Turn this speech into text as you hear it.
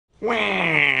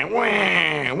Wah,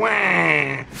 wah,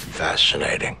 wah.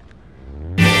 Fascinating.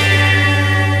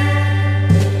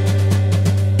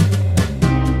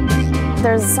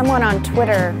 There's someone on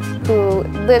Twitter who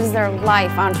lives their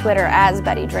life on Twitter as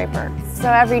Betty Draper.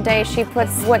 So every day she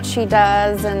puts what she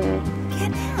does and...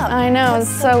 Get out. I know, it's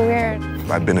so weird.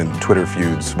 I've been in Twitter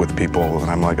feuds with people,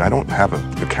 and I'm like, I don't have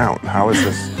an account. How is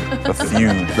this a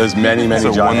feud? There's many It's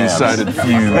a Jon Hamms. one-sided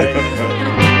feud.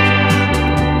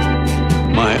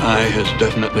 My eye has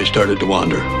definitely started to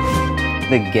wander.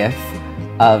 The gif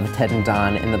of Ted and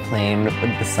Don in the plane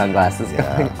with the sunglasses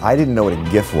going. I didn't know what a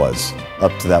GIF was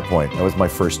up to that point. That was my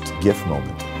first GIF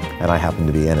moment, and I happened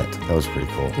to be in it. That was pretty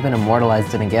cool. You've been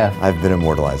immortalized in a gif. I've been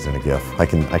immortalized in a GIF. I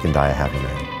can die a happy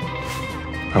man.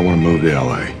 I want to move to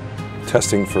LA.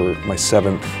 Testing for my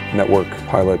 7th network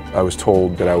pilot, I was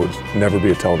told that I would never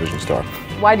be a television star.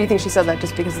 Why do you think she said that?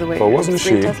 Just because of the way Well, you wasn't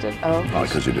screen she? tested? Oh.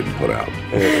 Because you didn't put out.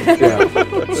 Yeah.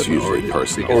 It's usually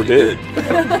personal. Or did.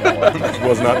 It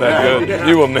was not that good.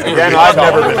 You will never Again, be I've a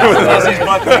never been.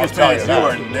 television You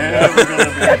are never going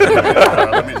to be.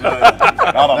 Let me tell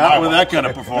you. Not with that kind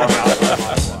of performance.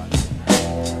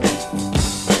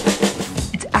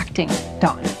 It's acting,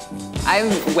 Dawn.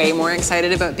 I'm way more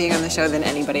excited about being on the show than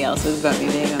anybody else is about me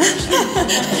being on the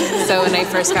show. So when I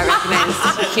first got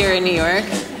recognized here in New York,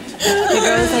 the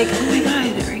girl was like, oh my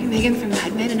God, are you Megan from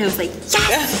Mad Men? And I was like,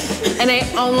 yes! And I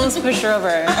almost pushed her over.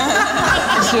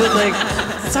 And she was like,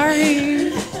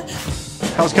 sorry.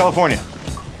 How's California?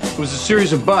 It was a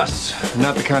series of busts,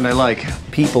 not the kind I like.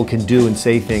 People can do and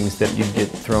say things that you'd get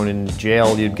thrown in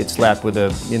jail, you'd get slapped with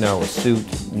a suit.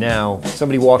 Now,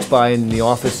 somebody walks by in the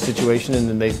office situation and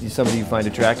then somebody you find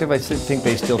attractive, I think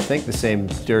they still think the same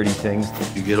dirty things.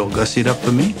 You get all gussied up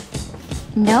for me?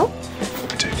 No.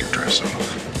 Take your dress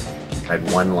off. I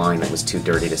had one line that was too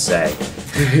dirty to say.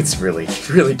 It's really,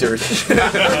 really dirty.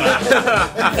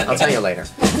 I'll tell you later.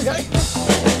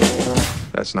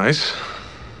 That's nice.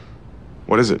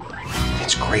 What is it?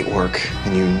 It's great work,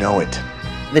 and you know it.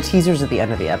 The teasers at the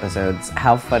end of the episodes,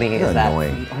 how funny They're is that?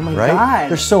 annoying, Oh my right? God.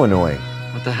 They're so annoying.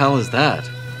 What the hell is that?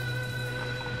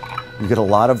 You get a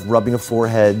lot of rubbing of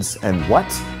foreheads and what?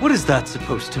 What is that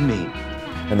supposed to mean?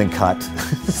 And then cut.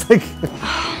 It's like,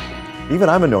 even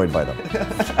I'm annoyed by them.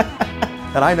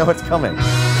 And I know it's coming.